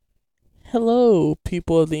Hello,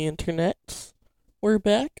 people of the internet. We're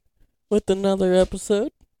back with another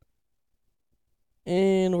episode,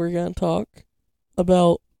 and we're going to talk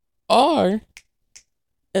about our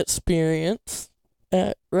experience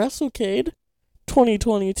at Wrestlecade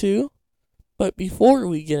 2022. But before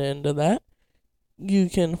we get into that, you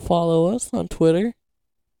can follow us on Twitter,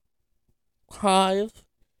 Hive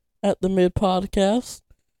at the Mid Podcast,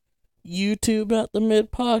 YouTube at the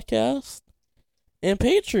Mid Podcast, and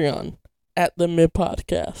Patreon at the Mid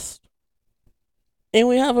Podcast. And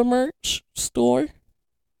we have a merch store,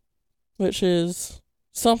 which is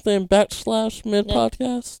something / Mid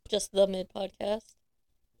Podcast. Just the Mid Podcast.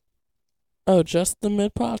 Oh, just the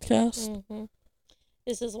Mid Podcast? Mm-hmm.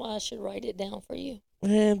 This is why I should write it down for you.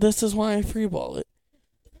 And this is why I freeball it.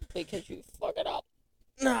 Because you fuck it up.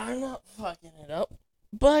 No, I'm not fucking it up.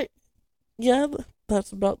 But, yeah,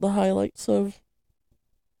 that's about the highlights of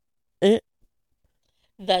it.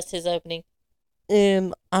 That's his opening.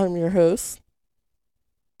 And I'm your host,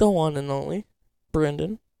 the one and only,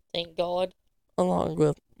 Brendan. Thank God. Along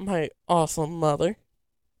with my awesome mother.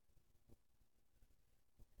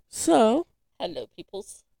 So, hello,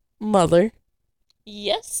 peoples. Mother.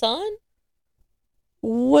 Yes, son?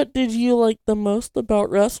 What did you like the most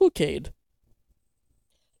about Wrestlecade?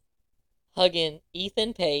 Hugging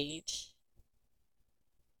Ethan Page.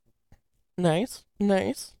 Nice,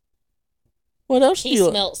 nice. What else He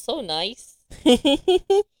smelled so nice.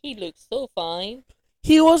 He looked so fine.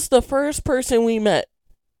 He was the first person we met.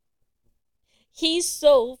 He's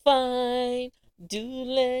so fine.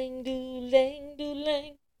 Doo-lang, doo-lang,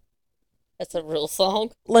 doo-lang. That's a real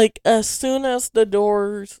song. Like, as soon as the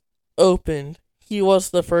doors opened, he was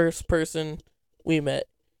the first person we met.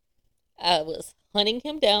 I was hunting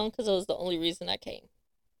him down because it was the only reason I came.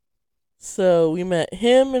 So, we met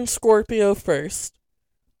him and Scorpio first.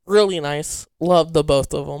 Really nice. Loved the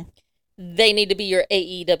both of them. They need to be your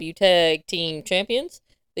AEW Tag Team Champions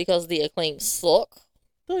because the Acclaim suck.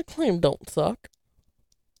 The Acclaim don't suck.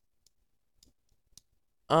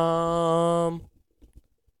 Who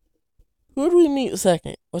did we meet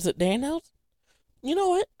second? Was it Danhausen? You know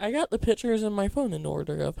what? I got the pictures in my phone in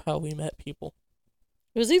order of how we met people.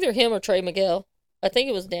 It was either him or Trey Miguel. I think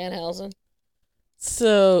it was Danhausen.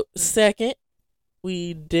 So, second,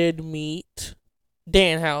 we did meet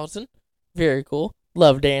Danhausen. Very cool.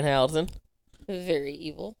 Love Danhausen. Very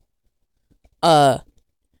evil.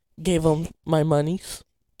 Gave him my monies.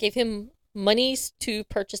 Gave him monies to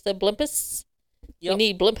purchase a Blimpus. Yep. You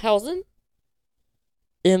need Blimphausen.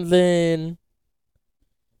 And then,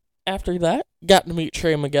 after that, got to meet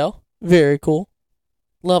Trey Miguel. Very cool.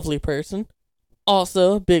 Lovely person.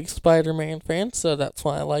 Also, a big Spider-Man fan, so that's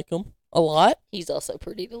why I like him a lot. He's also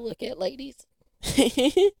pretty to look at, ladies.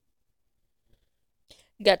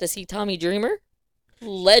 Got to see Tommy Dreamer.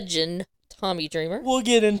 Legend Tommy Dreamer. We'll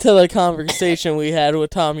get into the conversation we had with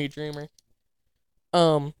Tommy Dreamer.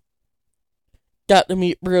 Got to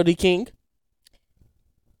meet Brody King.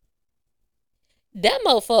 That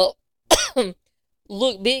motherfucker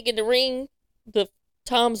looked big in the ring the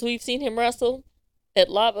times we've seen him wrestle at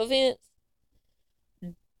live events.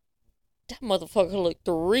 That motherfucker looked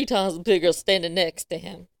 3 times bigger standing next to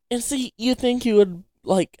him. And see, you think he would,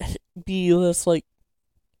 like, be this, like...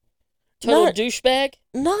 Total douchebag?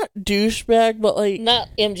 Not douchebag, but, like... Not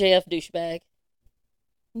MJF douchebag.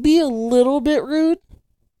 Be a little bit rude?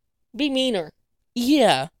 Be meaner.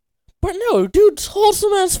 Yeah. But no, dude's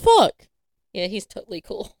wholesome as fuck. Yeah, he's totally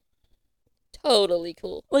cool. Totally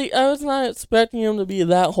cool. Like, I was not expecting him to be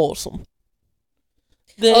that wholesome.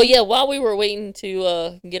 Then, oh, yeah, while we were waiting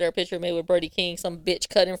to get our picture made with Brody King, some bitch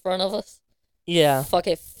cut in front of us. Yeah.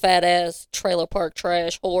 Fucking fat-ass trailer park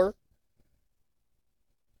trash whore.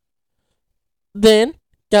 Then,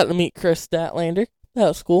 got to meet Chris Statlander. That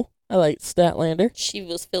was cool. I liked Statlander. She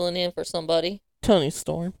was filling in for somebody. Tony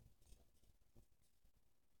Storm.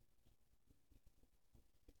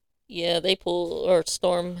 Yeah,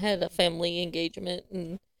 Storm had a family engagement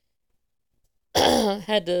and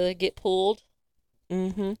had to get pulled.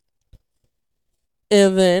 Mm-hmm.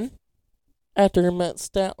 And then, after we met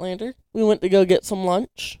Statlander, we went to go get some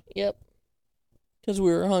lunch. Yep. Because we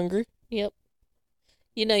were hungry. Yep.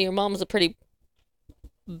 You know, your mom's a pretty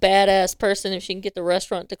badass person if she can get the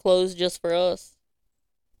restaurant to close just for us.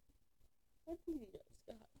 What do you guys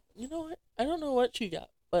got? You know what? I don't know what you got,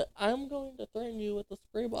 but I'm going to threaten you with a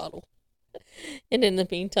spray bottle. And in the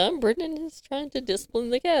meantime, Brendan is trying to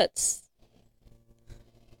discipline the cats.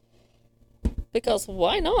 Because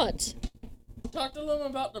why not? Talk to them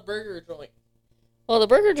about the burger joint. Well, the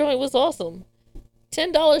burger joint was awesome.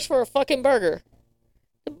 $10 for a fucking burger.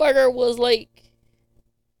 The burger was like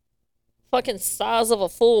fucking size of a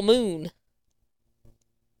full moon.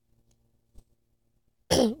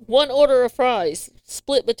 one order of fries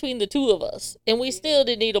split between the two of us, and we still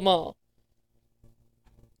didn't eat them all.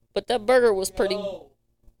 But that burger was pretty. No.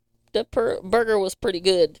 Burger was pretty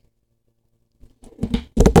good.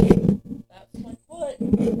 That's my foot.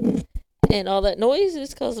 And all that noise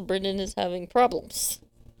is because Brendan is having problems.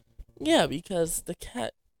 Yeah, because the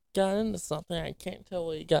cat got into something I can't tell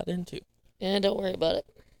what he got into. And don't worry about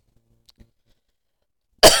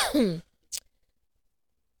it.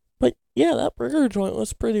 But yeah, that burger joint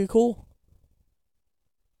was pretty cool.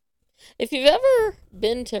 If you've ever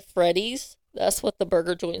been to Freddy's, that's what the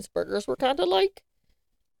burger joint's burgers were kind of like.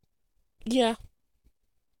 Yeah.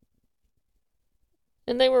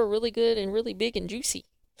 And they were really good and really big and juicy.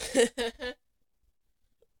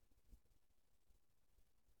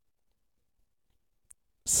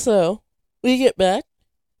 So, we get back.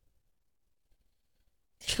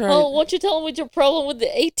 Oh, why don't you tell them what's your problem with the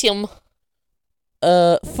ATM?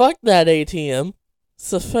 Fuck that ATM.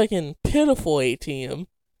 It's a fucking pitiful ATM.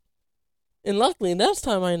 And luckily, next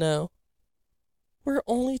time I know, we're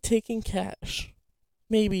only taking cash.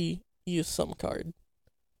 Maybe use some card.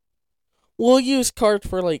 We'll use card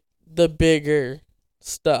for, like, the bigger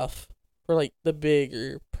stuff. For, like, the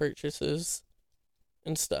bigger purchases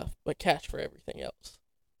and stuff. But cash for everything else.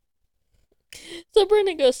 So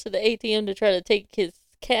Brendan goes to the ATM to try to take his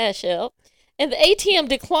cash out. And the ATM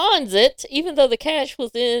declines it, even though the cash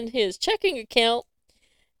was in his checking account.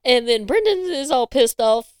 And then Brendan is all pissed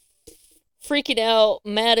off, freaking out,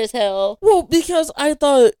 mad as hell. Well, because I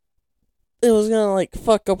thought it was gonna, like,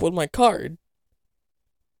 fuck up with my card.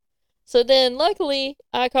 So then, luckily,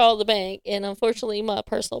 I called the bank, and unfortunately, my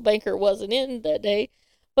personal banker wasn't in that day.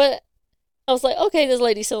 But I was like, okay, this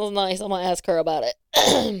lady sounds nice. I'm gonna ask her about it.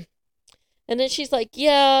 And then she's like,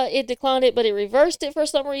 yeah, it declined it, but it reversed it for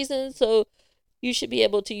some reason. So you should be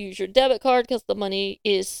able to use your debit card because the money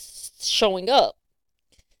is showing up.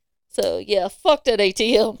 So, yeah, fuck that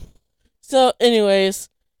ATM. So, anyways,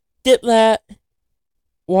 get that.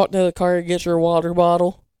 Walk to the car, get your water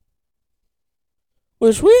bottle.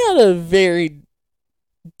 Which we had a very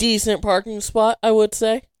decent parking spot, I would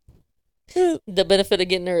say. The benefit of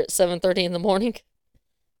getting there at 7:30 in the morning.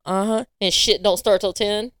 Uh-huh. And shit don't start till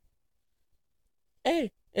 10.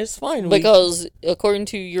 Hey, it's fine. Because according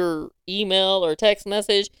to your email or text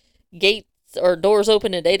message, gates or doors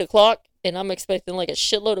open at 8 o'clock, and I'm expecting like a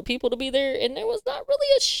shitload of people to be there, and there was not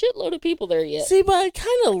really a shitload of people there yet. See, but I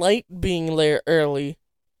kind of liked being there early,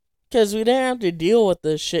 because we didn't have to deal with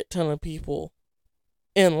the shit ton of people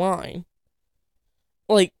in line.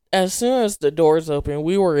 Like, as soon as the doors opened,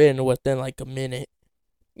 we were in within like a minute.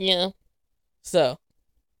 Yeah. So,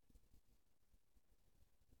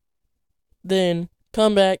 then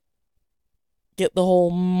come back, get the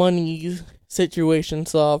whole money situation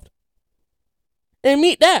solved, and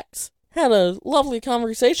meet Dax. Had a lovely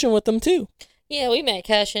conversation with him too. Yeah, we met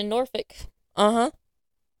Cash in Norfolk. I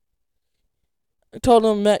told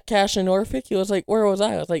him met Cash in Norfolk. He was like, where was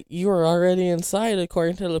I? I was like, you were already inside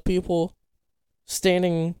according to the people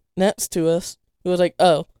standing next to us. He was like,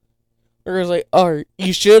 oh. Or he was like, oh,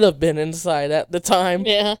 you should have been inside at the time.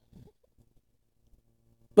 Yeah.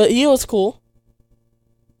 But he was cool.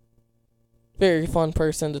 Very fun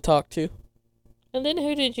person to talk to. And then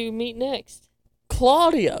who did you meet next?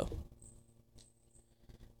 Claudio.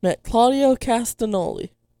 Met Claudio Castagnoli.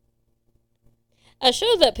 I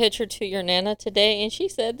showed that picture to your Nana today, and she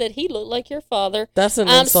said that he looked like your father. That's an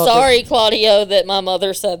I'm insult. sorry, Claudio, that my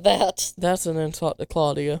mother said that. That's an insult to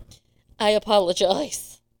Claudio. I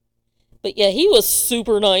apologize. But yeah, he was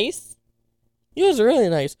super nice. He was really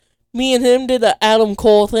nice. Me and him did the Adam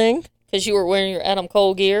Cole thing. Because you were wearing your Adam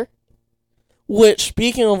Cole gear. Which,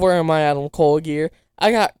 speaking of wearing my Adam Cole gear,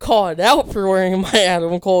 I got called out for wearing my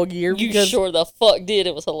Adam Cole gear. You because sure the fuck did.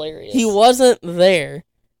 It was hilarious. he wasn't there.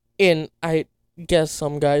 And I guess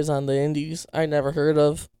some guys on the indies I never heard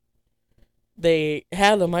of, they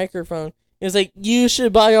had a microphone. It was like, you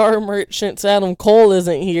should buy our merch since Adam Cole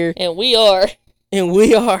isn't here. And we are. And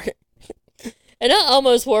we are. And I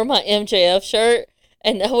almost wore my MJF shirt.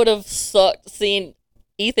 And that would have sucked seeing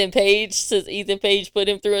Ethan Page since Ethan Page put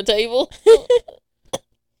him through a table.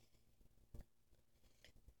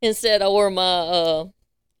 Instead, I wore my,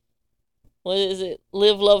 what is it?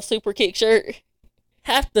 Live, Love, Super Kick shirt.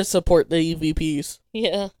 Have to support the EVPs.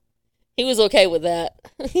 Yeah. He was okay with that.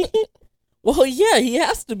 Well, yeah, he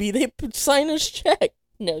has to be. They sign his check.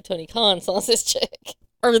 No, Tony Khan signs his check.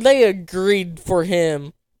 Or they agreed for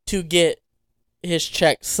him to get his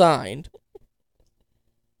check signed.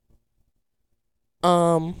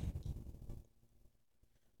 But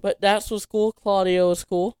Dax was cool. Claudio was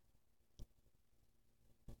cool.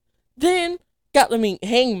 Then got to meet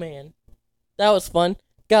Hangman. That was fun.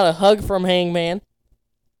 Got a hug from Hangman.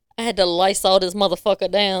 I had to Lysol this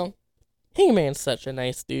motherfucker down. Hangman's such a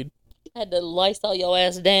nice dude. I had to Lysol your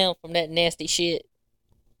ass down from that nasty shit.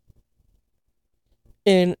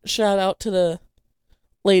 And shout out to the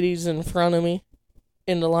ladies in front of me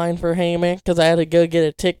in the line for Hangman, because I had to go get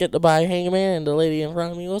a ticket to buy Hangman, and the lady in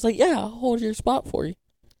front of me was like, yeah, I'll hold your spot for you.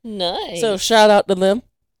 Nice. So shout out to them.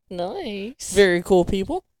 Nice. Very cool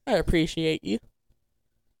people. I appreciate you.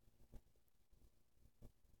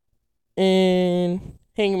 And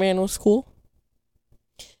Hangman was cool.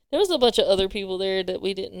 There was a bunch of other people there that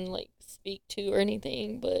we didn't, like, speak to or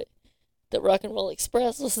anything, but the Rock and Roll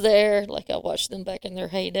Express was there. Like, I watched them back in their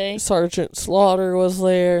heyday. Sergeant Slaughter was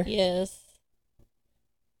there. Yes.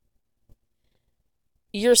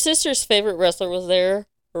 Your sister's favorite wrestler was there,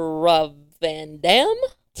 Rob Van Dam.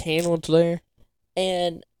 Kane was there.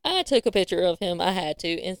 And I took a picture of him. I had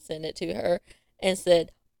to, and sent it to her and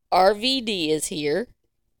said, RVD is here.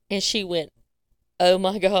 And she went, oh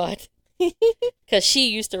my God. Because she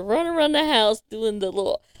used to run around the house doing the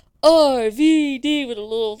little RVD with the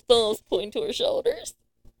little thumbs pointing to her shoulders.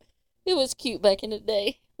 It was cute back in the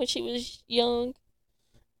day when she was young.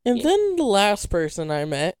 And then the last person I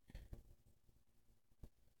met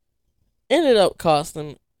ended up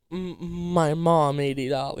costing my mom $80.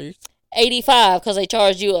 $85 because they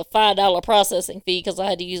charged you a $5 processing fee because I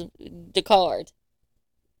had to use the card.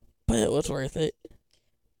 But it was worth it.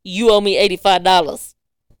 You owe me $85.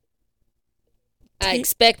 I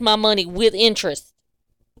expect my money with interest.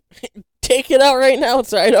 Take it out right now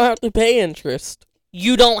so I don't have to pay interest.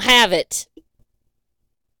 You don't have it.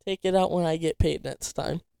 Take it out when I get paid next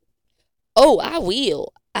time. Oh, I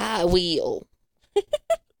will. I will.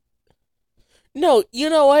 No, you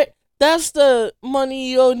know what? That's the money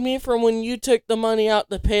you owed me from when you took the money out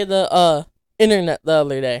to pay the internet the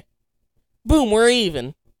other day. Boom, we're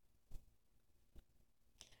even.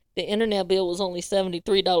 The internet bill was only $73,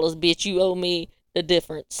 bitch. You owe me the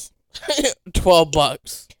difference.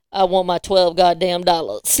 $12. I want my 12 goddamn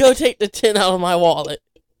dollars. Go take the 10 out of my wallet.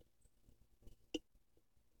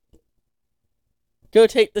 Go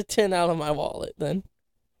take the 10 out of my wallet, then.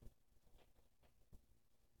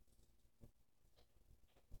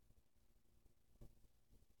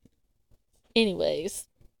 Anyways.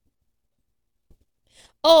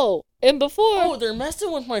 Oh, and before... Oh, they're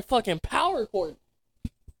messing with my fucking power cord.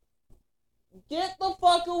 Get the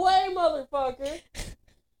fuck away, motherfucker.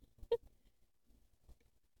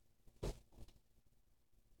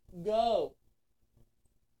 Go.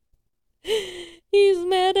 He's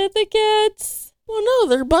mad at the cats. Well, no,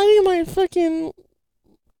 they're biting my fucking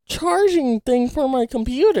charging thing for my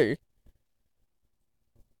computer.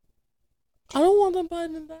 I don't want them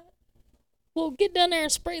biting that. Well, get down there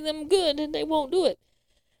and spray them good, and they won't do it.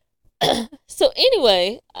 So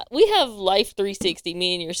anyway, we have Life 360,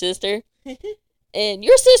 me and your sister. And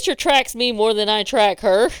your sister tracks me more than I track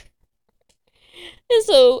her. And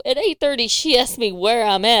so at 8:30, she asked me where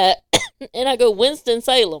I'm at. And I go,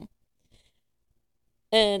 Winston-Salem.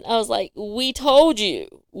 And I was like, we told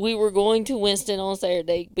you we were going to Winston on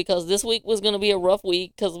Saturday because this week was going to be a rough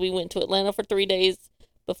week because we went to Atlanta for 3 days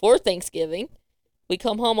before Thanksgiving. We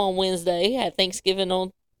come home on Wednesday, had Thanksgiving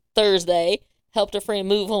on Thursday, helped a friend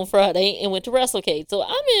move on Friday, and went to Wrestlecade. So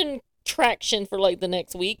I'm in traction for like the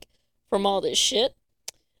next week from all this shit.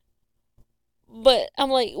 But I'm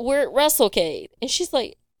like, we're at Wrestlecade. And she's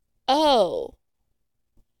like, oh,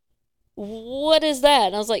 what is that?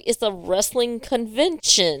 And I was like, it's a wrestling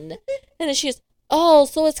convention. And then she's, oh,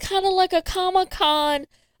 so it's kind of like a Comic-Con,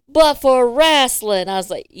 but for wrestling. I was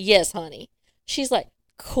like, yes, honey. She's like,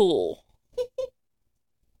 cool.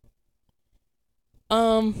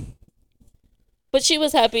 But she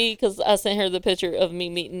was happy because I sent her the picture of me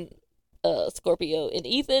meeting Scorpio and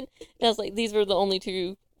Ethan. And I was like, these were the only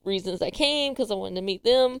two reasons I came because I wanted to meet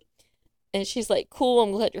them. And she's like, cool,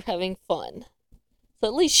 I'm glad you're having fun. So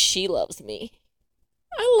at least she loves me.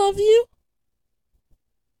 I love you.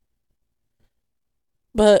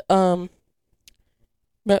 But,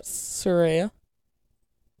 met Soraya.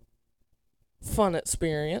 Fun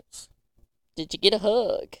experience. Did you get a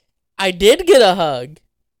hug? I did get a hug.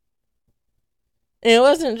 And it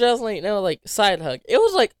wasn't just like, no, like, side hug. It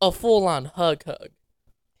was like a full-on hug.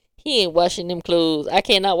 He ain't washing them clothes. I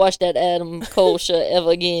cannot watch that Adam Cole show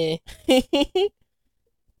ever again.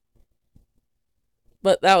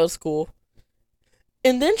 But that was cool.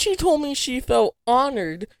 And then she told me she felt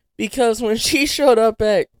honored because when she showed up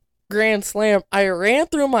at Grand Slam, I ran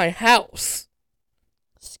through my house.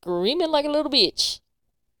 Screaming like a little bitch.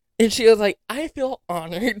 And she was like, I feel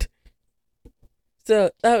honored.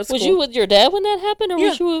 So that was cool. Was you with your dad when that happened, or Yeah.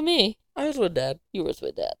 was you with me? I was with Dad. You were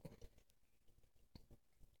with Dad.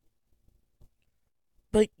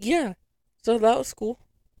 But yeah, so that was cool.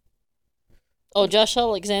 Oh, Josh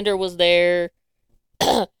Alexander was there.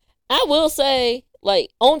 I will say,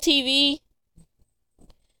 like, on TV,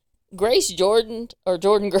 Grace Jordan, or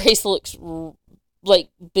Jordan Grace, looks, like,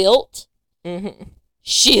 built. Mm-hmm.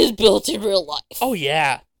 She is built in real life. Oh,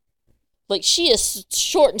 yeah. Like, she is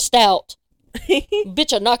short and stout.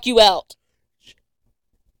 Bitch, I'll knock you out.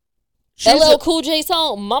 LL Cool J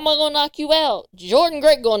song, Mama gonna knock you out. Jordan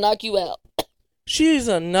Great gonna knock you out. She's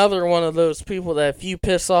another one of those people that if you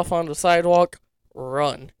piss off on the sidewalk,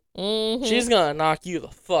 run. Mm-hmm. She's gonna knock you the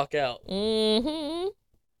fuck out. Mm-hmm.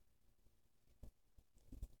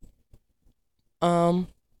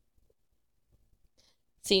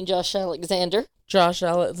 Seen Josh Alexander. Josh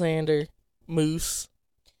Alexander. Moose.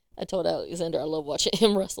 I told Alexander I love watching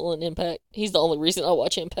him wrestle in Impact. He's the only reason I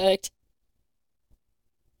watch Impact.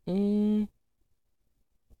 Trying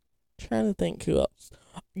to think who else.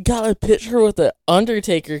 Got a picture with the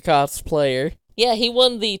Undertaker cosplayer. Yeah, he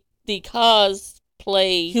won the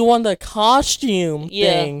cosplay. He won the costume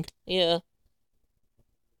thing. Yeah.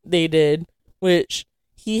 They did. Which,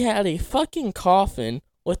 he had a fucking coffin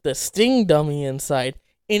with the Sting dummy inside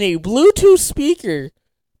and a Bluetooth speaker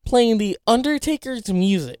playing the Undertaker's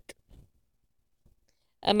music.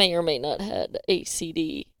 I may or may not had a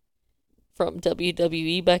CD from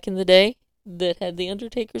WWE back in the day that had the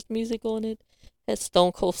Undertaker's music on it. Had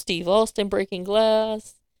Stone Cold Steve Austin breaking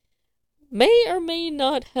glass. May or may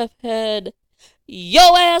not have had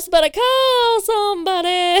Yo Ass Better Call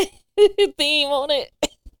Somebody theme on it.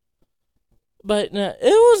 But no,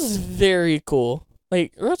 it was very cool.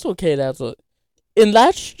 Like, Wrestlecade has a... And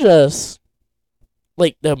that's just,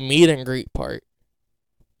 like, the meet and greet part.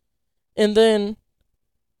 And then,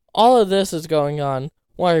 all of this is going on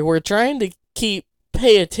while we're trying to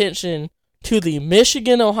pay attention to the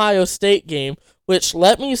Michigan-Ohio State game, which,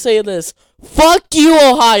 let me say this, fuck you,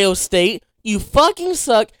 Ohio State! You fucking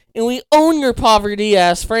suck, and we own your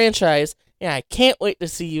poverty-ass franchise, and I can't wait to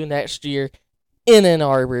see you next year in Ann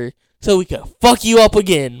Arbor, so we can fuck you up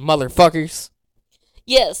again, motherfuckers.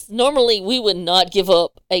 Yes, normally we would not give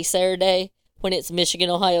up a Saturday when it's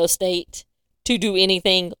Michigan-Ohio State to do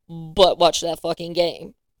anything but watch that fucking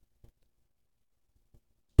game.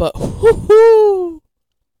 But, whoo-hoo!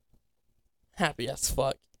 Happy as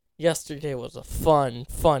fuck. Yesterday was a fun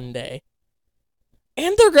day.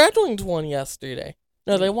 And their graduating won yesterday.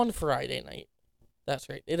 No, they won Friday night. That's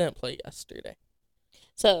right. They didn't play yesterday.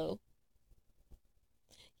 So,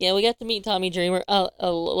 yeah, we got to meet Tommy Dreamer. I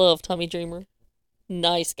love Tommy Dreamer.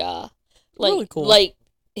 Nice guy. Like, really cool. Like,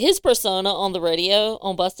 his persona on the radio,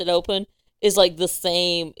 on Busted Open, is like the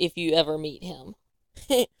same if you ever meet him.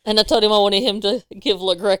 And I told him I wanted him to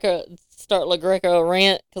start LaGreca a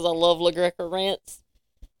rant, because I love LaGreca rants.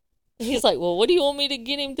 He's like, well, what do you want me to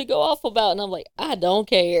get him to go off about? And I'm like, I don't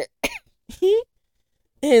care.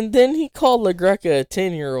 And then he called LaGreca a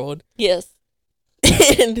 10-year-old. Yes.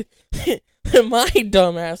 And my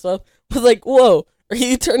dumbass up was like, whoa, are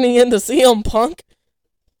you turning into CM Punk?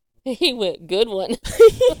 He went, good one.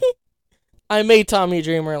 I made Tommy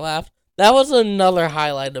Dreamer laugh. That was another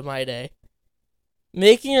highlight of my day.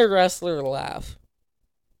 Making a wrestler laugh.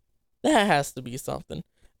 That has to be something.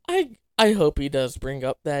 I hope he does bring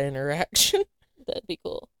up that interaction. That'd be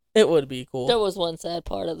cool. It would be cool. There was one sad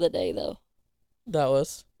part of the day, though. That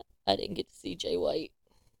was? I didn't get to see Jay White.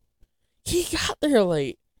 He got there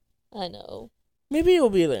late. I know. Maybe he'll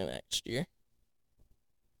be there next year.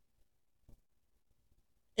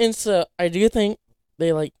 And so, I do think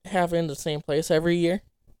they, like, have it in the same place every year.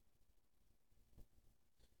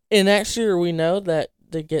 And next year, we know that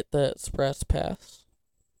they get the Express Pass.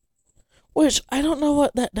 Which, I don't know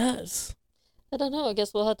what that does. I don't know. I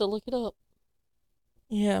guess we'll have to look it up.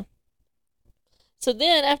 Yeah. So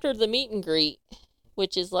then, after the meet and greet,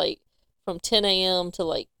 which is, like, from 10 a.m. to,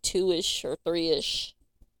 like, 2-ish or 3-ish,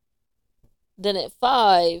 then at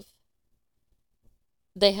 5,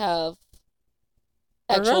 they have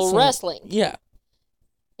actual wrestling. Yeah.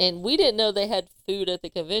 And we didn't know they had food at the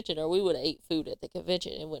convention, or we would have ate food at the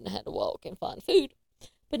convention and wouldn't have had to walk and find food.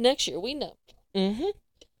 But next year, we know. Mm-hmm.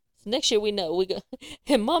 So next year, we know.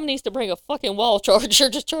 And Mom needs to bring a fucking wall charger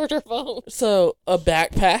to charge her phone. So, a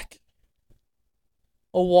backpack.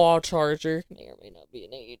 A wall charger. May or may not be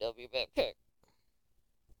an AEW backpack.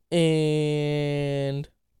 And...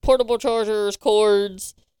 portable chargers,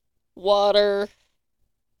 cords, water.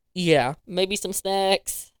 Yeah. Maybe some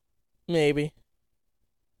snacks. Maybe.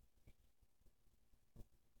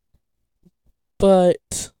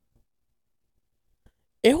 But...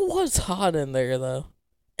 it was hot in there, though.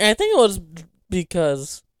 And I think it was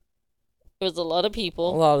because... There was a lot of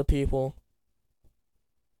people. A lot of people.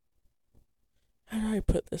 how do I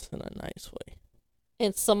put this in a nice way?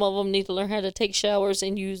 And some of them need to learn how to take showers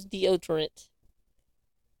and use deodorant.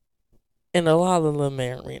 And a lot of them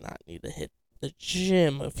may or may not need to hit the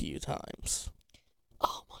gym a few times.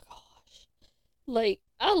 Oh my gosh. Like,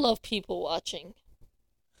 I love people watching.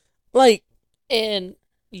 Like, and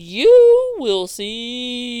you will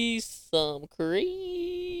see some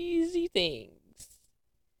crazy things.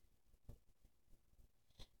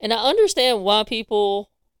 And I understand why people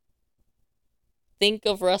think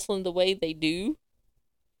of wrestling the way they do.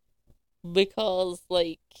 Because,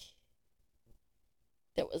 like,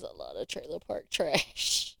 there was a lot of trailer park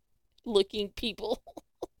trash looking people.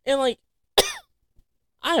 and like,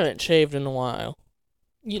 I haven't shaved in a while.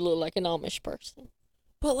 You look like an Amish person.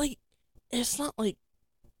 But like, it's not like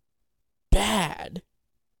bad.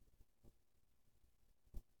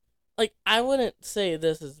 Like, I wouldn't say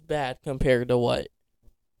this is bad compared to what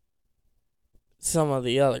some of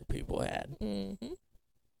the other people had. Mm-hmm.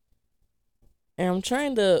 And I'm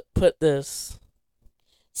trying to put this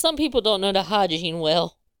Some people don't know the hygiene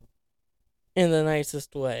well. in the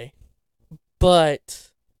nicest way.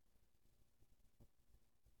 But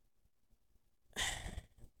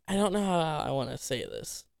I don't know how I want to say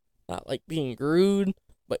this. Not like being rude,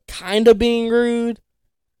 but kind of being rude.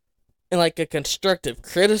 In like a constructive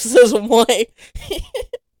criticism way.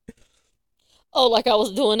 Oh, like I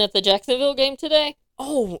was doing at the Jacksonville game today?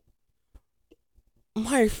 Oh,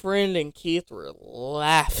 my friend and Keith were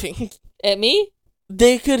laughing. At me?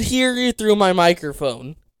 They could hear you through my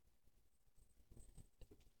microphone.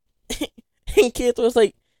 And Keith was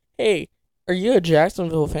like, hey, are you a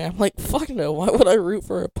Jacksonville fan? I'm like, fuck no. Why would I root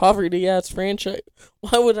for a poverty-ass franchise?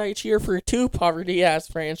 Why would I cheer for two poverty-ass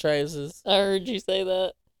franchises? I heard you say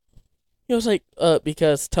that. He was like,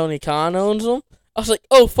 because Tony Khan owns them? I was like,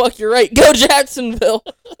 oh, fuck, you're right. Go Jacksonville.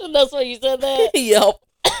 That's why you said that? Yep.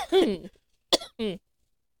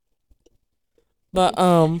 But,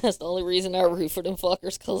 That's the only reason I root for them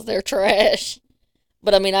fuckers, because they're trash.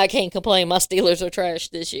 But, I mean, I can't complain. My Steelers are trash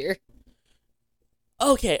this year.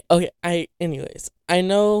 Okay, anyways, I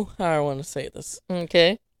know how I want to say this.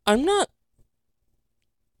 Okay. I'm not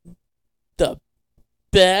the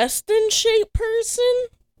best in shape person,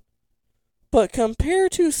 but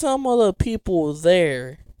compared to some of the people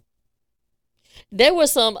there were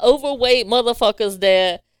some overweight motherfuckers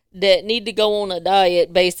that need to go on a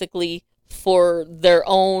diet, basically, for their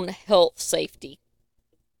own health safety.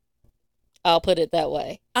 I'll put it that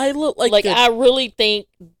way. I look like I really think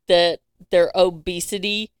that their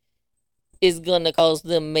obesity is going to cause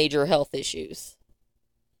them major health issues.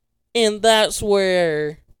 and that's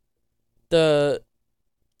where the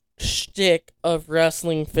shtick of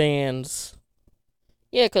wrestling fans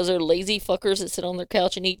Yeah, because they're lazy fuckers that sit on their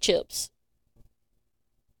couch and eat chips.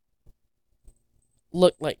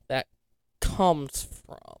 look like that comes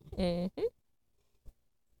from. Mm-hmm.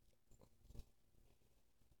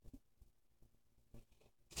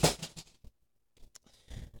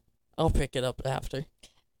 I'll pick it up after.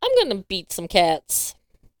 I'm going to beat some cats.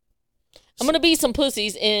 I'm going to beat some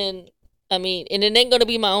pussies, and it ain't going to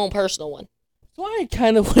be my own personal one. So I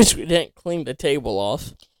kind of wish we didn't clean the table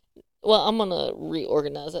off. Well, I'm going to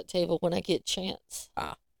reorganize that table when I get a chance.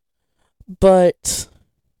 But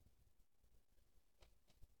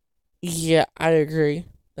yeah, I agree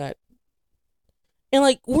that. And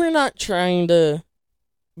like, we're not trying to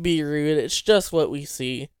be rude. It's just what we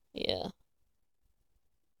see. Yeah.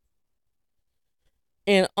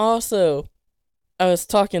 And also, when I was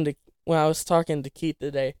talking to Keith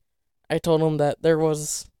today, I told him that there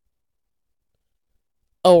was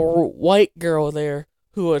a white girl there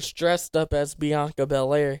who was dressed up as Bianca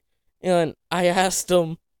Belair. And I asked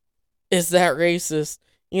him, is that racist?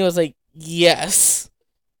 He was like, yes.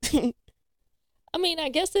 I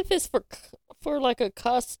guess if it's for like a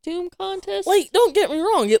costume contest. Like, don't get me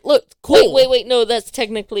wrong, it looked cool. Wait, no, that's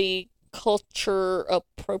technically culture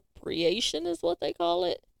appropriation is what they call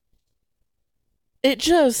it. It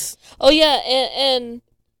just... Oh, yeah, and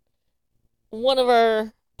one of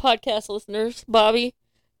our podcast listeners, Bobby,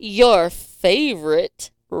 your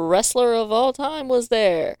favorite wrestler of all time was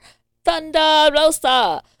there. Thunder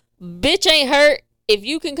Rosa. Bitch ain't hurt. If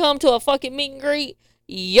you can come to a fucking meet and greet,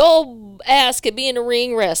 your ass could be in the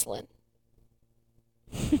ring wrestling.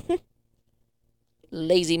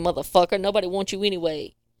 Lazy motherfucker. Nobody wants you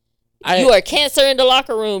anyway. You are cancer in the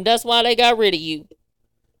locker room. That's why they got rid of you.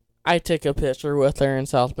 I took a picture with her in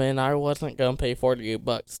South Bend. I wasn't going to pay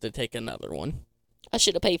 $48 to take another one. I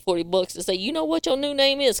should have paid $40 to say, you know what your new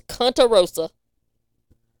name is? Cunta Rosa.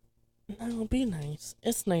 No, be nice.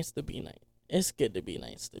 It's nice to be nice. It's good to be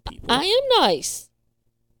nice to people. I am nice.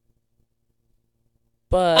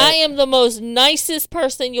 But I am the most nicest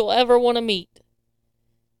person you'll ever want to meet.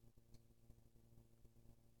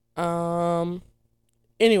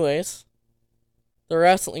 Anyways, the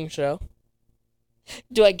wrestling show.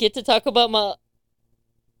 Do I get to talk about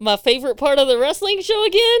my favorite part of the wrestling show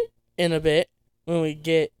again? In a bit, when we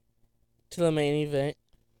get to the main event.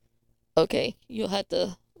 Okay, you'll have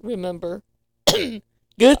to remember.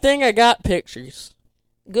 Good thing I got pictures.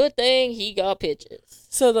 Good thing he got pictures.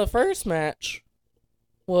 So the first match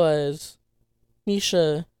was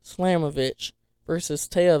Misha Slamovich versus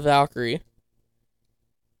Taya Valkyrie.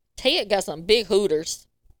 Taya got some big hooters.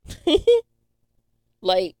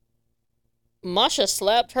 Like, Masha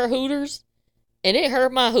slapped her hooters, and it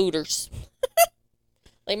hurt my hooters.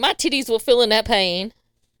 Like, my titties were feeling that pain.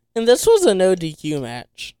 And this was a no DQ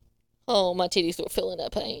match. Oh, my titties were feeling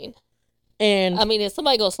that pain. And I mean, if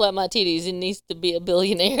somebody gonna slap my titties, it needs to be a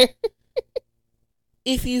billionaire.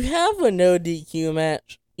 if you have a no DQ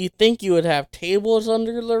match, you'd think you would have tables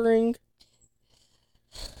under the ring.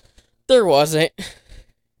 There wasn't.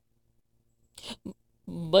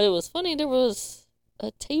 But it was funny, there was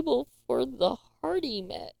a table for the Hardy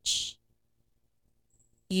match.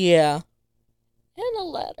 Yeah. And a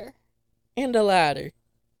ladder. And a ladder.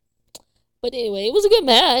 But anyway, it was a good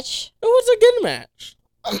match. It was a good match.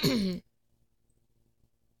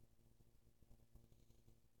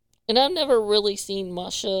 And I've never really seen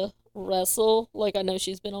Masha wrestle. Like, I know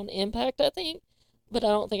she's been on Impact, I think. But I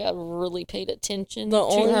don't think I've really paid attention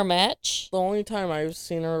to her match. The only time I've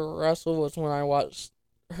seen her wrestle was when I watched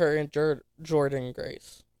her and Jordan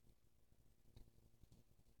Grace.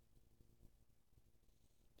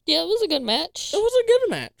 Yeah, it was a good match. It was a good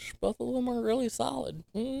match. Both of them were really solid.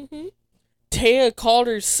 Mm-hmm. Taya called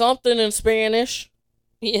her something in Spanish.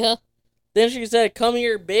 Yeah. Then she said, "Come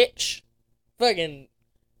here, bitch." Fucking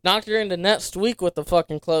knocked her into next week with the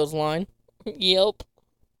fucking clothesline. Yep.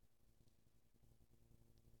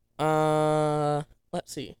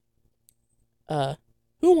 Let's see. Who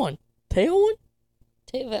won? Taya won?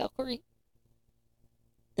 Taya Valkyrie.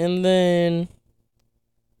 And then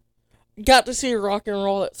got to see Rock and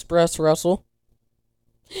Roll Express wrestle.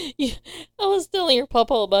 Yeah, I was telling your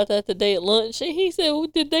papa about that today at lunch, and he said, well,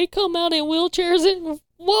 did they come out in wheelchairs and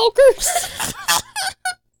walkers?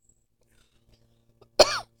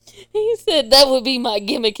 He said that would be my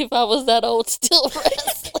gimmick if I was that old still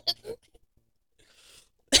wrestling.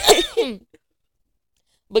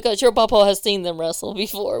 Because your papa has seen them wrestle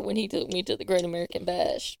before when he took me to the Great American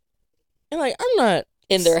Bash. And like, I'm not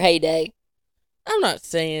in their heyday. I'm not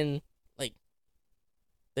saying like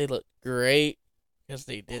they look great because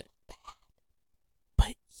they did,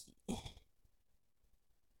 but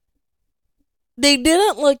they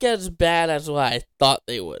didn't look as bad as what I thought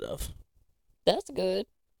they would have. That's good.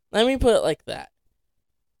 Let me put it like that.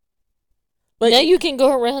 But now you can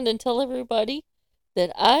go around and tell everybody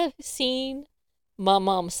that I've seen my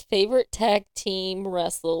mom's favorite tag team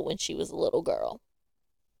wrestle when she was a little girl.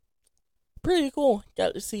 Pretty cool.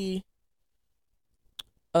 Got to see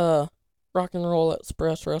Rock and Roll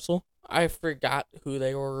Express wrestle. I forgot who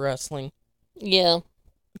they were wrestling. Yeah.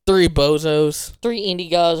 3 bozos. 3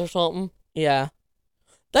 indie guys or something. Yeah.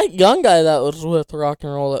 That young guy that was with Rock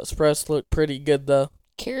and Roll Express looked pretty good though.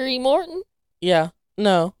 Kerry Morton? Yeah.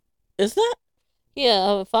 No. Is that?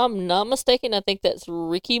 Yeah, if I'm not mistaken, I think that's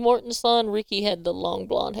Ricky Morton's son. Ricky had the long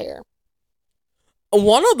blonde hair.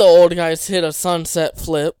 One of the old guys hit a sunset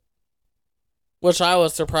flip, which I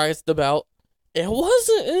was surprised about. It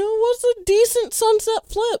was a decent sunset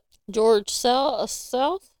flip. George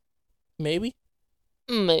South? Maybe.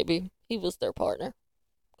 Maybe. He was their partner.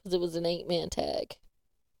 Because it was an 8-man tag.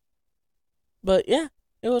 But yeah,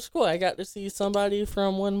 it was cool. I got to see somebody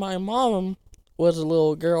from when my mom was a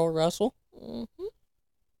little girl wrestle. Mm-hmm.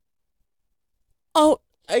 Oh,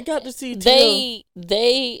 I got to see them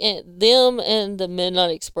and the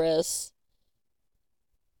Midnight Express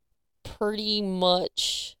pretty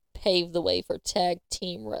much paved the way for tag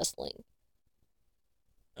team wrestling.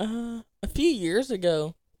 A few years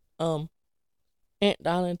ago, Aunt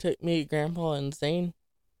Donna took me, Grandpa, and Zane,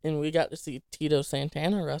 and we got to see Tito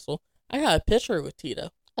Santana wrestle. I got a picture with Tito.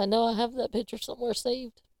 I know, I have that picture somewhere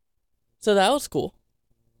saved. So that was cool.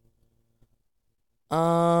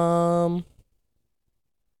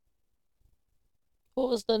 What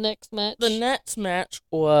was the next match? The next match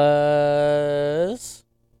was,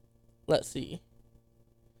 let's see,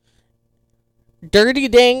 Dirty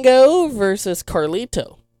Dango versus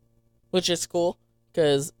Carlito, which is cool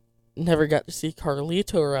because never got to see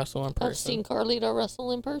Carlito wrestle in person. I've seen Carlito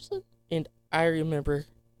wrestle in person. And I remember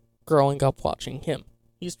growing up watching him.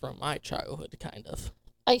 He's from my childhood, kind of.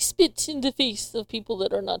 I spit in the face of people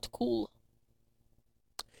that are not cool.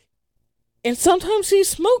 And sometimes he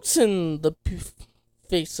smokes in the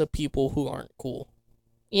face of people who aren't cool.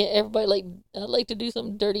 Yeah, everybody I'd like to do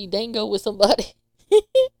some dirty dango with somebody.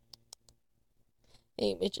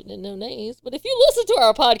 Ain't mentioning no names, but if you listen to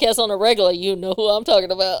our podcast on a regular, you know who I'm talking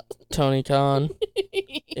about. Tony Khan,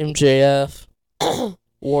 MJF,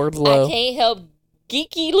 Wardlow. I can't help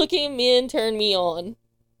geeky looking men turn me on.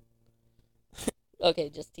 Okay,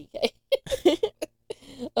 just TK.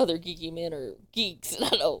 Other geeky men are geeks, and I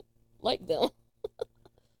don't like them.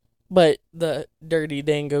 But the Dirty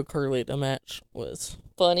Dango Carlito match was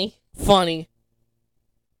Funny.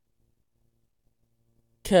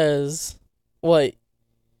 Because, what?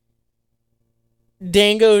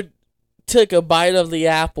 Dango took a bite of the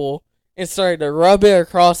apple and started to rub it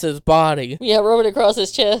across his body. Yeah, rub it across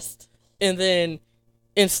his chest. And then,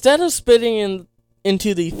 instead of spitting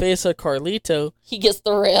into the face of Carlito, he gets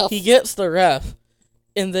the ref.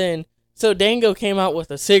 And then, so Dango came out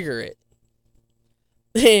with a cigarette.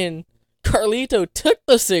 Then Carlito took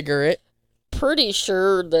the cigarette. Pretty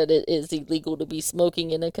sure that it is illegal to be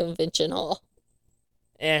smoking in a convention hall.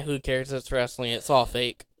 Who cares? It's wrestling. It's all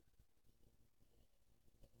fake.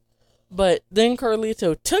 But then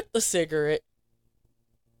Carlito took the cigarette,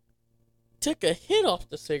 took a hit off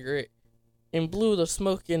the cigarette, and blew the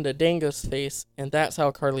smoke into Dango's face, and that's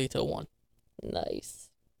how Carlito won. Nice.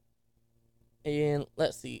 And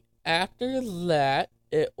let's see. After that,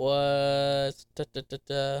 it was...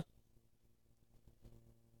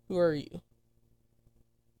 Who are you?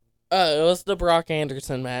 It was the Brock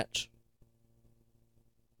Anderson match.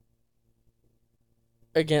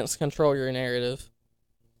 Against Control Your Narrative.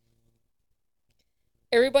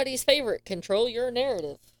 Everybody's favorite, Control Your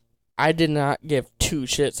Narrative. I did not give two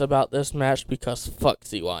shits about this match because fuck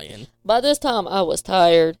ZYN. By this time, I was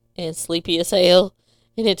tired and sleepy as hell,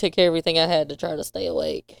 and it took everything I had to try to stay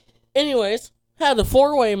awake. Anyways, had a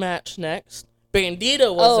 4-way match next.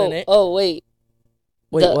 Bandito was in it. Oh, wait.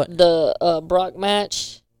 What? The Brock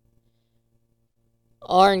match,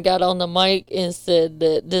 Arn got on the mic and said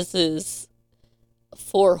that this is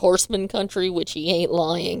 4 Horsemen country, which he ain't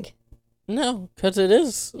lying. No, because it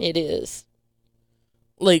is. It is.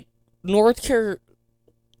 Like, North Carolina,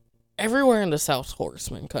 everywhere in the South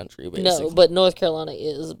Horseman country, basically. No, but North Carolina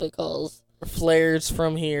is because... Flair's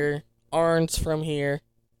from here. Arn's from here.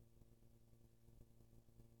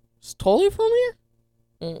 Is Tully from here?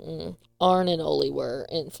 Mm-mm. Arn and Ole were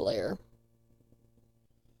in Flair.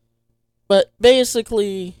 But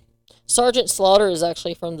basically... Sergeant Slaughter is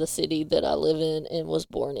actually from the city that I live in and was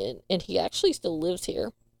born in, and he actually still lives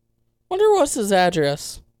here. Wonder what's his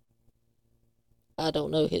address. I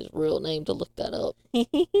don't know his real name to look that up.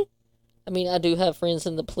 I mean, I do have friends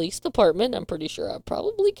in the police department. I'm pretty sure I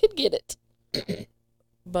probably could get it.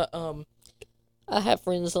 But, I have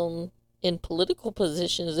friends in political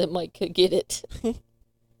positions that could get it.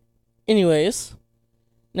 Anyways,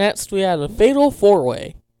 next we had a fatal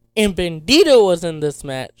 4-way. And Bandito was in this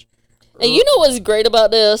match. And you know what's great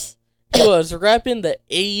about this? He was repping the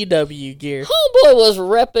AEW gear. Homeboy was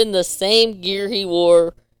repping the same gear he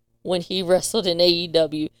wore when he wrestled in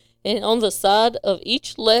AEW. And on the side of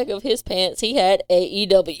each leg of his pants, he had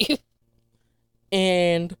AEW.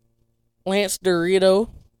 And Lance Dorado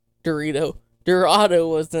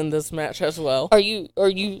was in this match as well. Are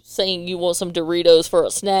you saying you want some Doritos for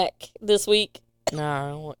a snack this week?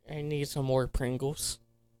 Nah, I need some more Pringles.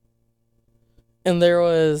 And there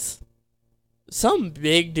was some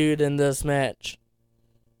big dude in this match.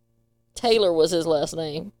 Taylor was his last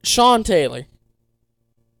name. Sean Taylor.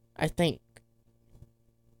 I think.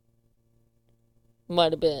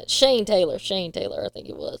 Might have been. Shane Taylor, I think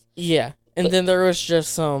it was. Yeah. And then there was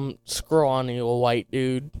just some scrawny white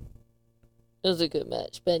dude. It was a good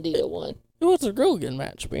match. Bandito won. It was a real good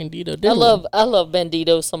match. Bandito did I love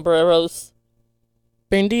Bandito sombreros.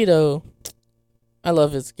 Bandito, I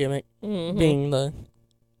love his gimmick. Mm-hmm. Being the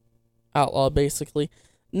outlaw, basically.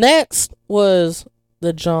 Next was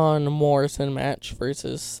the John Morrison match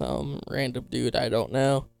versus some random dude I don't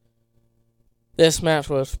know. This match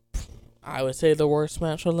was, I would say, the worst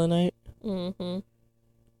match of the night. Mm-hmm.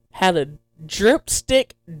 Had a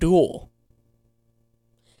dripstick duel.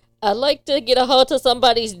 I'd like to get a hold of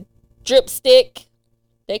somebody's dripstick.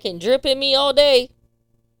 They can drip in me all day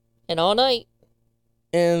and all night.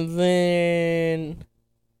 And then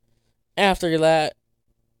after that,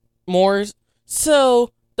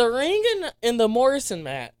 so the ring in the Morrison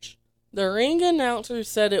match, the ring announcer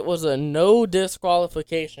said it was a no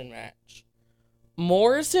disqualification match.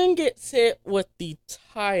 Morrison gets hit with the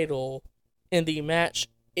title and the match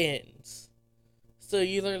ends. So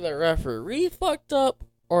either the referee fucked up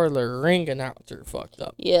or the ring announcer fucked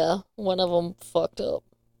up. Yeah, one of them fucked up.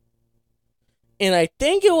 And I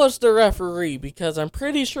think it was the referee, because I'm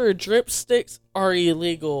pretty sure dripsticks are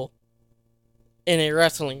illegal in a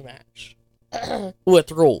wrestling match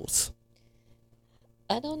with rules.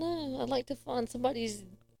 I don't know. I'd like to find somebody's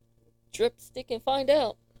dripstick and find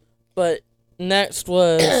out. But next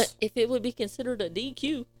was if it would be considered a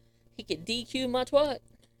DQ, he could DQ my twat.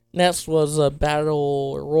 next was a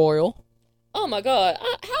battle royal. Oh my god.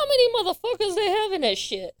 How many motherfuckers they have in that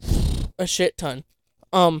shit? A shit ton.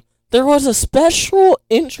 There was a special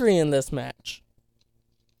entry in this match.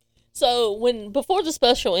 So before the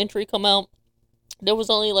special entry come out, there was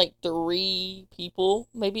only like 3 people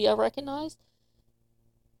maybe I recognized.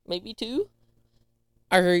 Maybe 2.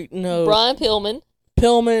 I know Brian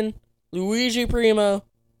Pillman, Luigi Primo.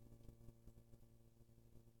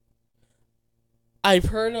 I've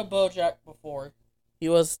heard of Bojack before. He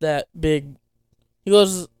was the big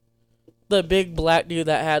black dude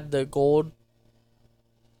that had the gold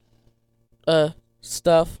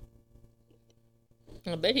stuff.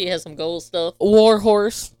 I bet he has some gold stuff.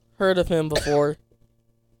 Warhorse, heard of him before.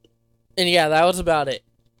 And yeah, that was about it.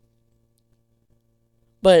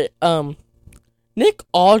 But Nick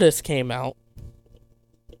Aldis came out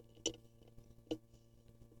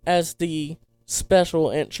as the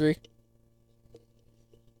special entry,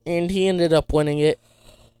 and he ended up winning it.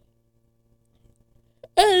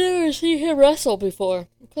 I never seen him wrestle before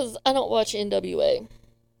because I don't watch NWA.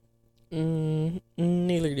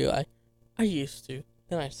 Neither do I. I used to,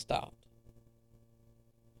 then I stopped.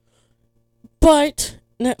 But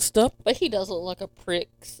next up, But he does look like a prick,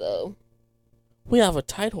 so we have a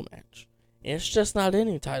title match. And it's just not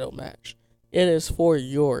any title match. It is for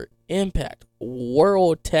your Impact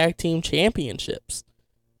World Tag Team Championships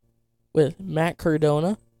with Matt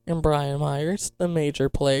Cardona and Brian Myers, the major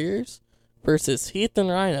players, versus Heath and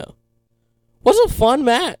Rhino. Was a fun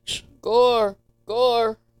match. Gore.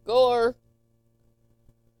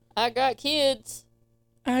 I got kids.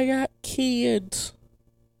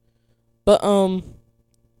 But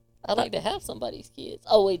I'd like to have somebody's kids.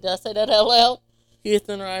 Oh wait, did I say that out loud? Heath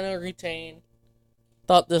and Rhino retained.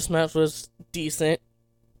 Thought this match was decent.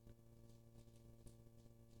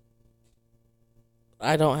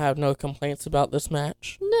 I don't have no complaints about this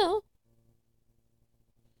match. No.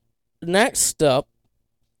 Next up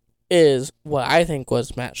is what I think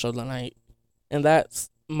was match of the night, and that's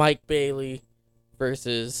Mike Bailey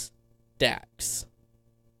versus Dax.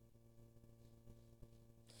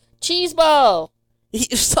 Cheeseball.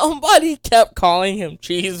 Somebody kept calling him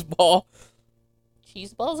Cheeseball.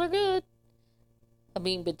 Cheeseballs are good. I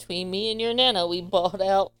mean, between me and your nana, we bought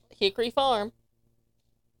out Hickory Farm.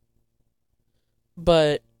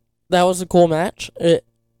 But that was a cool match. It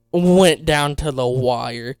went down to the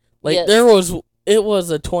wire. Like, Yes. it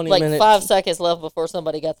was a 20-minute... 5 seconds left before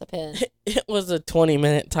somebody got the pin. It was a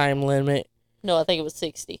 20-minute time limit. No, I think it was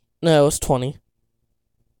 60. No, it was 20.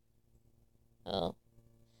 Oh.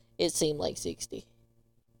 It seemed like 60.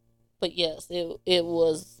 But yes, it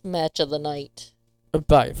was match of the night.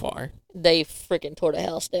 By far. They freaking tore the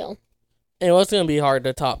house down. And it was going to be hard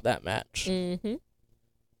to top that match. Mm-hmm.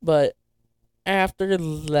 But after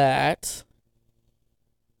that,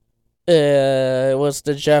 it was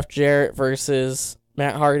the Jeff Jarrett versus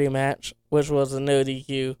Matt Hardy match, which was a no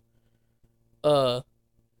DQ.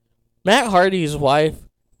 Matt Hardy's wife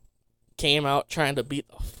came out trying to beat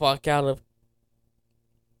the fuck out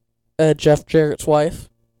of Jeff Jarrett's wife.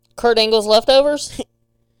 Kurt Angle's leftovers?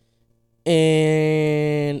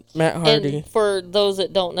 And Matt Hardy. And for those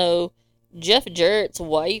that don't know, Jeff Jarrett's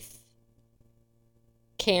wife,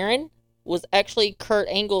 Karen, was actually Kurt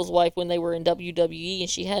Angle's wife when they were in WWE, and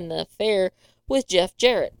she had an affair with Jeff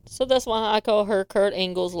Jarrett. So that's why I call her Kurt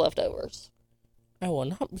Angle's leftovers. I will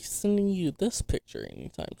not be sending you this picture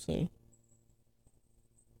anytime soon.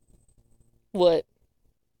 What?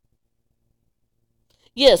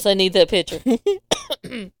 Yes, I need that picture.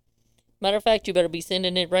 Matter of fact, you better be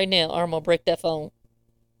sending it right now, or I'm going to break that phone.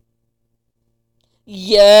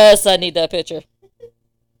 Yes, I need that picture.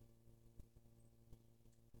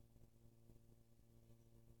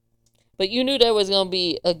 But you knew there was going to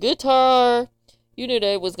be a guitar, you knew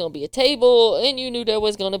there was going to be a table, and you knew there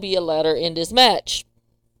was going to be a ladder in this match.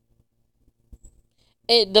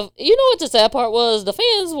 And you know what the sad part was? The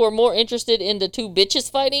fans were more interested in the 2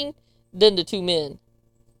 bitches fighting than the 2 men.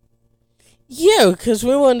 Yeah, because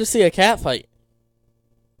we wanted to see a cat fight.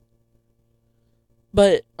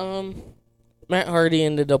 But, Matt Hardy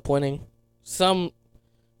ended up winning. Some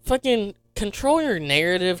fucking Control Your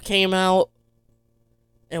Narrative came out,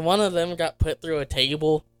 and one of them got put through a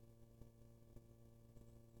table.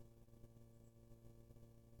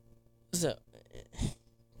 So,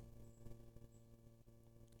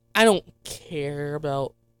 I don't care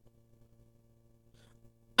about.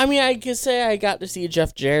 I mean, I could say I got to see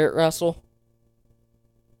Jeff Jarrett wrestle.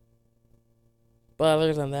 But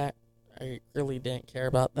other than that, I really didn't care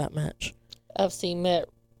about that match. I've seen Matt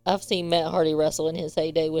Hardy wrestle in his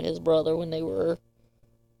heyday with his brother when they were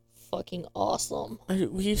fucking awesome.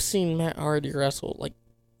 We've seen Matt Hardy wrestle like.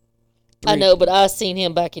 I know, but I've seen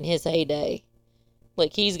him back in his heyday.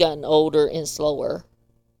 Like, he's gotten older and slower.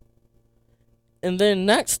 And then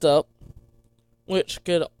next up, which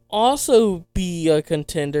could also be a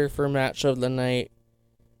contender for match of the night,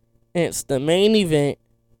 it's the main event.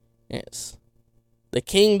 It's the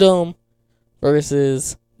Kingdom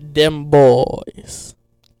versus them boys.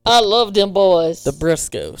 I love them boys. The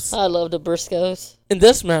Briscoes. I love the Briscoes. And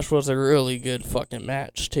this match was a really good fucking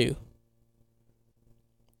match, too.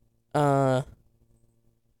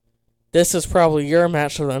 This is probably your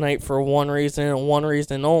match of the night for one reason and one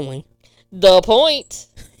reason only. The point.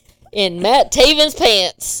 In Matt Taven's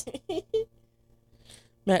pants.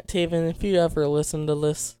 Matt Taven, if you ever listen to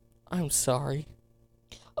this, I'm sorry.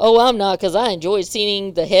 Oh, I'm not, because I enjoyed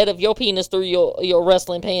seeing the head of your penis through your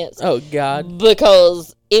wrestling pants. Oh, God.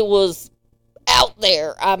 Because it was out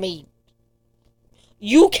there. I mean,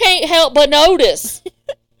 you can't help but notice.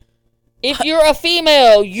 If you're a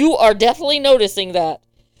female, you are definitely noticing that.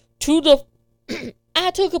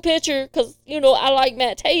 I took a picture, because, I like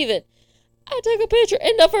Matt Taven. I took a picture,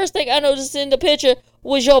 and the first thing I noticed in the picture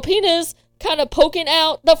was your penis kind of poking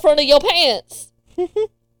out the front of your pants.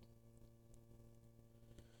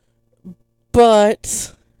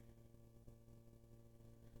 But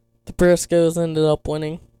the Briscoes ended up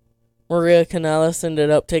winning. Maria Kanellis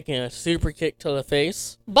ended up taking a super kick to the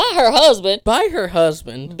face. By her husband.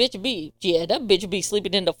 That bitch be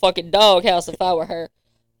sleeping in the fucking doghouse if I were her.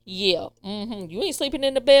 Yeah, you ain't sleeping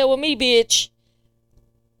in the bed with me, bitch.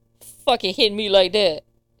 Fucking hitting me like that.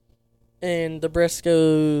 And the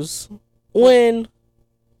Briscoes win.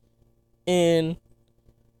 And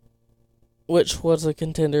which was a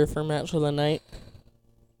contender for match of the night.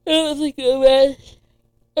 It was a good match.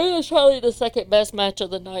 It was probably the second best match of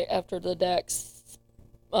the night after the Dax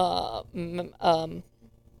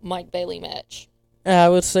Mike Bailey match. I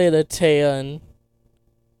would say the Taya and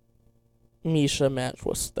Misha match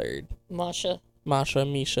was third. Misha.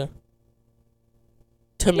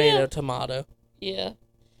 Tomato. Yeah.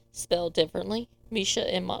 Spelled differently. Misha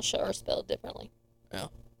and Masha are spelled differently. Yeah.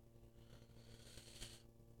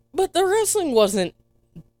 But the wrestling wasn't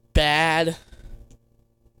bad.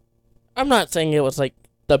 I'm not saying it was like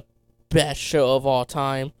the best show of all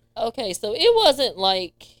time. Okay, so it wasn't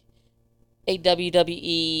like a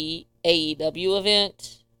WWE AEW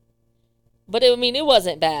event. But it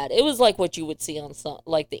wasn't bad. It was like what you would see on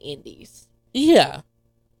like the indies. Yeah.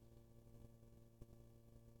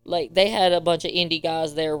 Like, they had a bunch of indie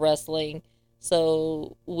guys there wrestling.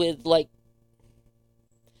 So, with, like,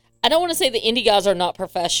 I don't want to say the indie guys are not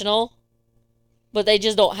professional, but they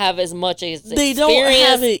just don't have as much as They don't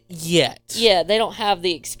have it yet. Yeah, they don't have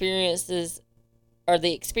the experiences or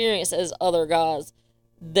the experience as other guys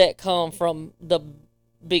that come from the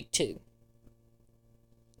big two.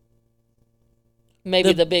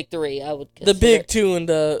 Maybe the big three, I would consider. The big two and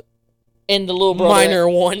the little brother. Minor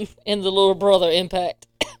one. And the little brother Impact.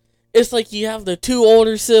 It's like you have the two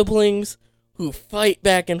older siblings who fight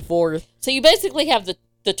back and forth. So you basically have the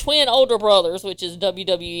twin older brothers, which is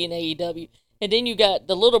WWE and AEW. And then you got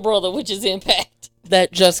the little brother, which is Impact.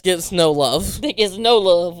 That just gets no love. That gets no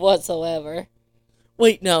love whatsoever.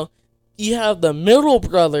 Wait, no. You have the middle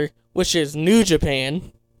brother, which is New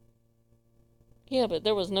Japan. Yeah, but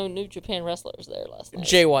there was no New Japan wrestlers there last night.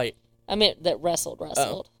 Jay White. I meant that wrestled.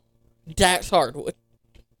 Oh. Dax Hardwood.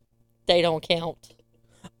 They don't count.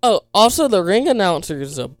 Oh, also the ring announcer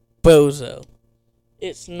is a bozo.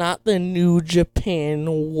 It's not the New Japan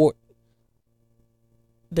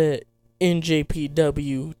the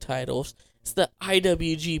NJPW titles. It's the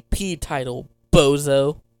IWGP title,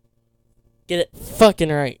 bozo. Get it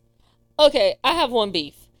fucking right. Okay, I have one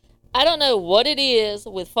beef. I don't know what it is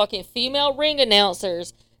with fucking female ring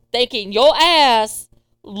announcers thinking your ass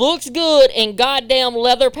looks good in goddamn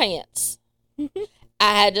leather pants.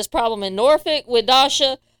 I had this problem in Norfolk with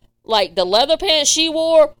Dasha. Like, the leather pants she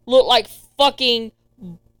wore looked like fucking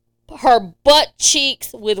her butt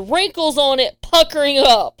cheeks with wrinkles on it puckering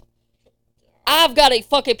up. I've got a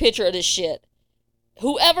fucking picture of this shit.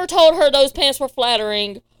 Whoever told her those pants were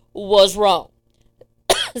flattering was wrong.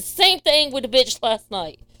 Same thing with the bitch last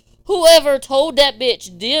night. Whoever told that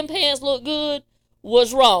bitch them pants look good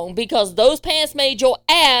was wrong, because those pants made your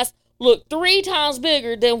ass look 3 times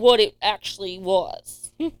bigger than what it actually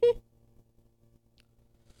was.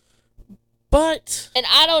 But... And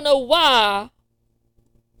I don't know why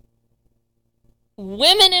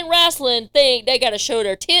women in wrestling think they gotta show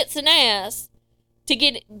their tits and ass to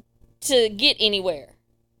get anywhere.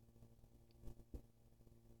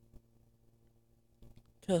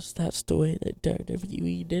 Because that's the way that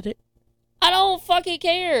WWE did it. I don't fucking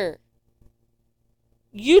care.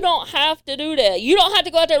 You don't have to do that. You don't have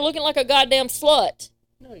to go out there looking like a goddamn slut.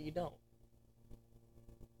 No, you don't.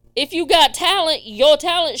 If you got talent, your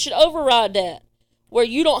talent should override that. Where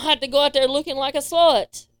you don't have to go out there looking like a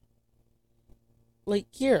slut. Like,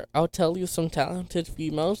 here, I'll tell you some talented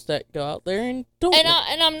females that go out there and don't.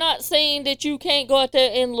 And I'm not saying that you can't go out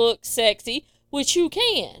there and look sexy, which you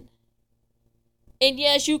can. And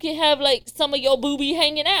yes, you can have, like, some of your boobie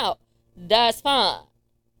hanging out. That's fine.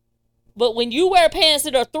 But when you wear pants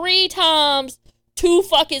that are 3 times too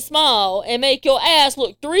fucking small and make your ass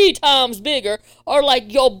look 3 times bigger, or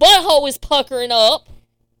like your butthole is puckering up,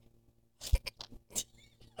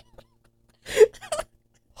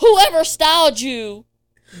 whoever styled you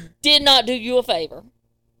did not do you a favor.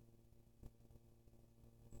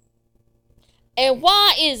 And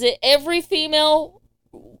why is it every female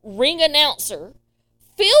ring announcer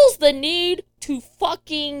feels the need to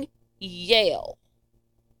fucking yell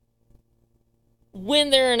when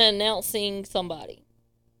they're announcing somebody?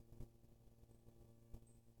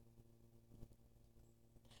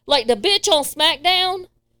 Like the bitch on SmackDown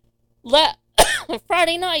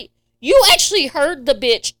Friday night, you actually heard the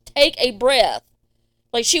bitch take a breath.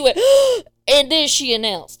 Like she went, and then she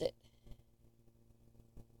announced it.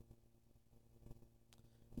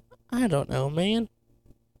 I don't know, man.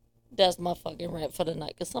 That's my fucking rant for the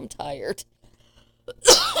night because I'm tired.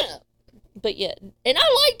 But yeah, and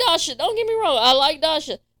I like Dasha. Don't get me wrong, I like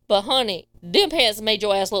Dasha. But honey, them pants made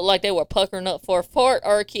your ass look like they were puckering up for a fart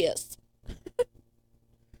or a kiss.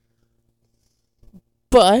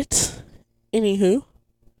 But, anywho,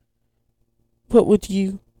 what would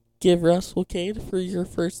you give Wrestlecade for your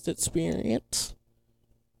first experience?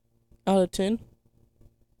 Out of 10?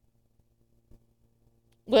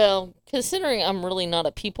 Well, considering I'm really not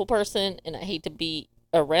a people person and I hate to be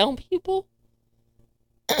around people,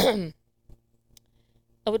 I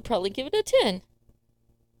would probably give it a 10.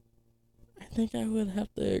 I think I would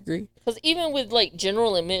have to agree. Because even with, like,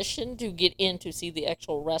 general admission to get in to see the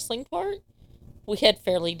actual wrestling part, we had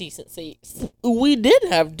fairly decent seats. We did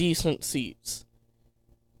have decent seats.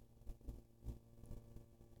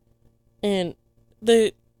 And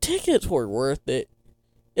the tickets were worth it.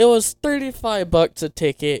 It was $35 a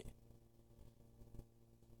ticket.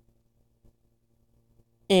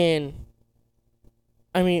 And,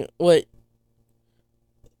 I mean,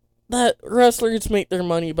 that wrestlers make their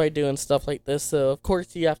money by doing stuff like this, so of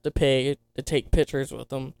course you have to pay to take pictures with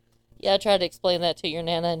them. Yeah, I tried to explain that to your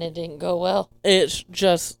Nana and it didn't go well. It's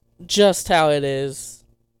just how it is.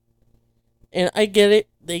 And I get it.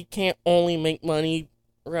 They can't only make money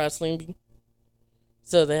wrestling,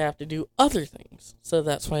 so they have to do other things. So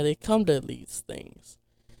that's why they come to these things.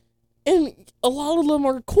 And a lot of them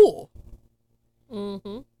are cool.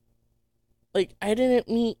 Mm-hmm. Like, I didn't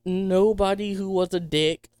meet nobody who was a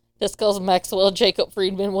dick. Just because Maxwell Jacob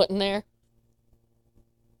Friedman wasn't there.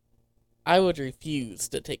 I would refuse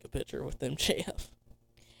to take a picture with MJF.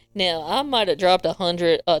 Now, I might have dropped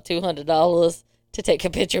 $100 or $200 to take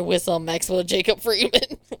a picture with some Maxwell Jacob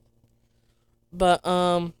Friedman. But,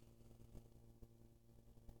 I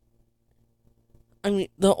mean,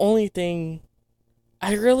 the only thing,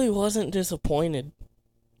 I really wasn't disappointed.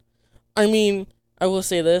 I mean, I will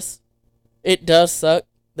say this. It does suck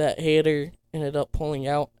that Hater ended up pulling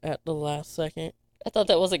out at the last second. I thought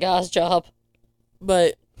that was a guy's job.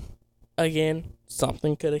 But, again,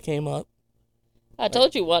 something could have came up. I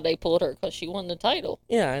told you why they pulled her, because she won the title.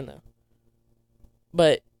 Yeah, I know.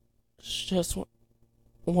 But, it's just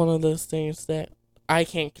one of those things that I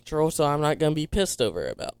can't control, so I'm not going to be pissed over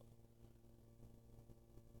about.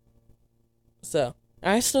 So,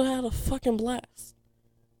 I still had a fucking blast.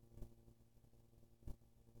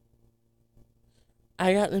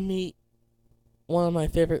 I got to meet one of my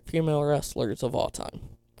favorite female wrestlers of all time.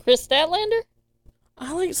 Chris Statlander?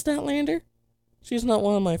 I like Statlander. She's not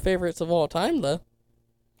one of my favorites of all time, though.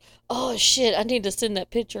 Oh, shit. I need to send that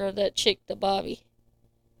picture of that chick to Bobby.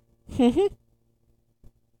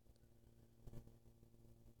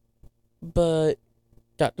 But,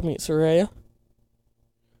 got to meet Saraya.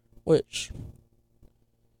 Which,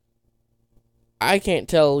 I can't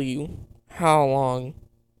tell you how long.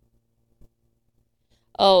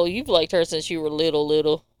 Oh, you've liked her since you were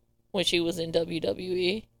little, when she was in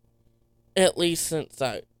WWE. At least since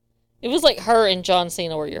It was like her and John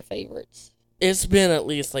Cena were your favorites. it's been at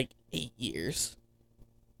least like 8 years.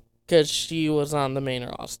 because she was on the main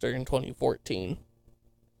roster in 2014.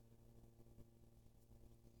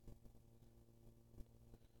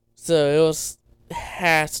 So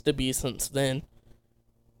has to be since then.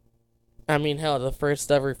 I mean, hell, the first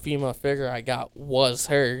ever female figure I got was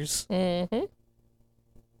hers. Mm-hmm.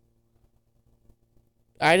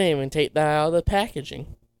 I didn't even take that out of the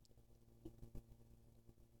packaging.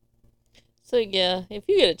 So yeah, if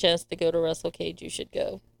you get a chance to go to Wrestlecade, you should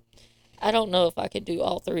go. I don't know if I could do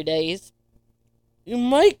all 3 days. You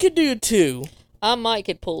might could do 2. I might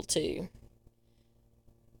could pull 2.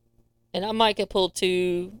 And I might could pull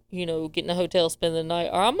 2, get in a hotel, spend the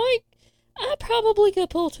night. Or I probably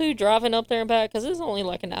could pull 2 driving up there and back, because it's only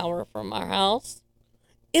like an hour from our house.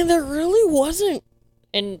 And there really wasn't.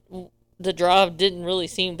 And the drive didn't really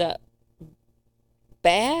seem that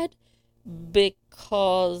bad,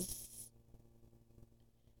 because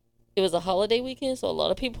it was a holiday weekend, so a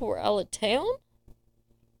lot of people were out of town.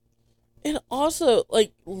 And also,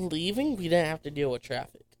 like, leaving, we didn't have to deal with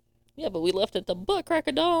traffic. Yeah, but we left at the butt crack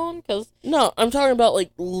of dawn, because... No, I'm talking about,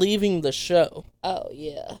 like, leaving the show. Oh,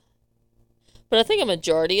 yeah. But I think a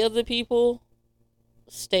majority of the people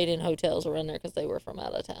stayed in hotels around there because they were from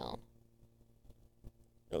out of town.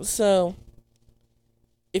 So,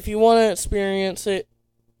 if you want to experience it,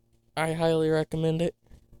 I highly recommend it.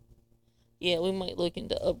 Yeah, we might look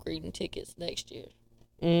into upgrading tickets next year.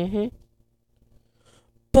 Mm-hmm.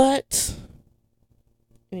 But,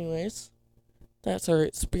 anyways, that's our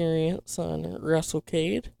experience on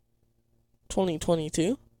Wrestlecade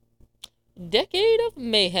 2022. Decade of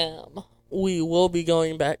Mayhem. We will be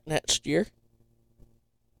going back next year.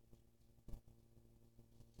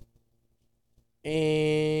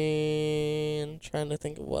 And trying to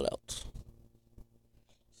think of what else.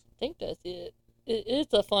 I think that's it.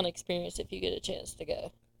 It's a fun experience if you get a chance to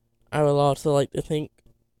go. I would also like to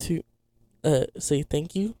say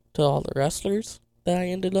thank you to all the wrestlers that I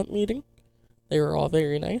ended up meeting. They were all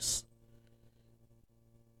very nice.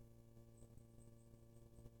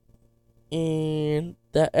 And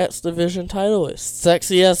that X Division title is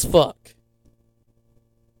sexy as fuck.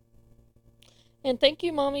 And thank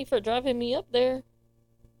you, Mommy, for driving me up there.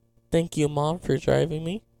 Thank you, Mom, for driving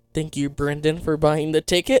me. Thank you, Brendan, for buying the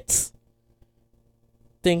tickets.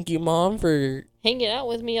 Thank you, Mom, for hanging out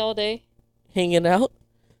with me all day. Hanging out.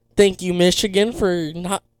 Thank you, Michigan, for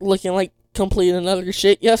not looking like complete another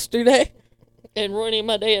shit yesterday. And ruining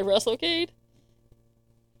my day at Wrestlecade.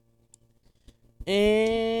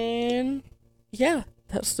 And yeah,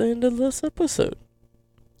 that's the end of this episode.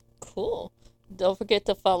 Cool. Don't forget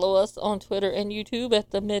to follow us on Twitter and YouTube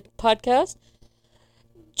at the Mid Podcast.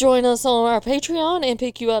 Join us on our Patreon and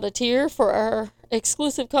pick you out a tier for our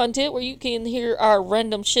exclusive content where you can hear our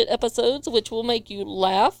random shit episodes, which will make you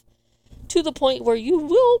laugh to the point where you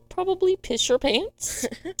will probably piss your pants.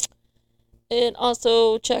 And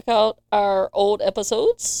also check out our old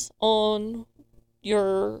episodes on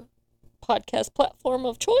your podcast platform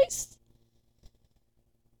of choice.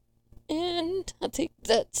 And I think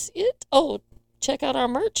that's it. Oh, check out our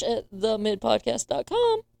merch at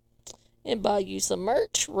themidpodcast.com and buy you some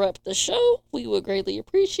merch. Rep the show. We would greatly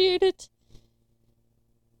appreciate it.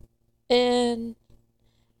 And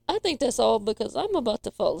I think that's all because I'm about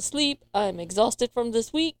to fall asleep. I'm exhausted from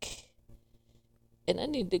this week. And I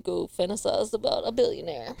need to go fantasize about a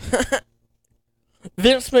billionaire.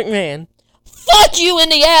 Vince McMahon. Fuck you in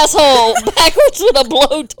the asshole! Backwards with a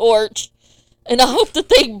blowtorch. And I hope the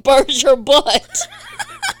thing burns your butt.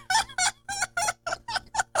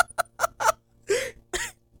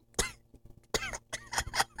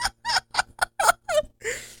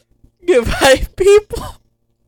 Goodbye, people.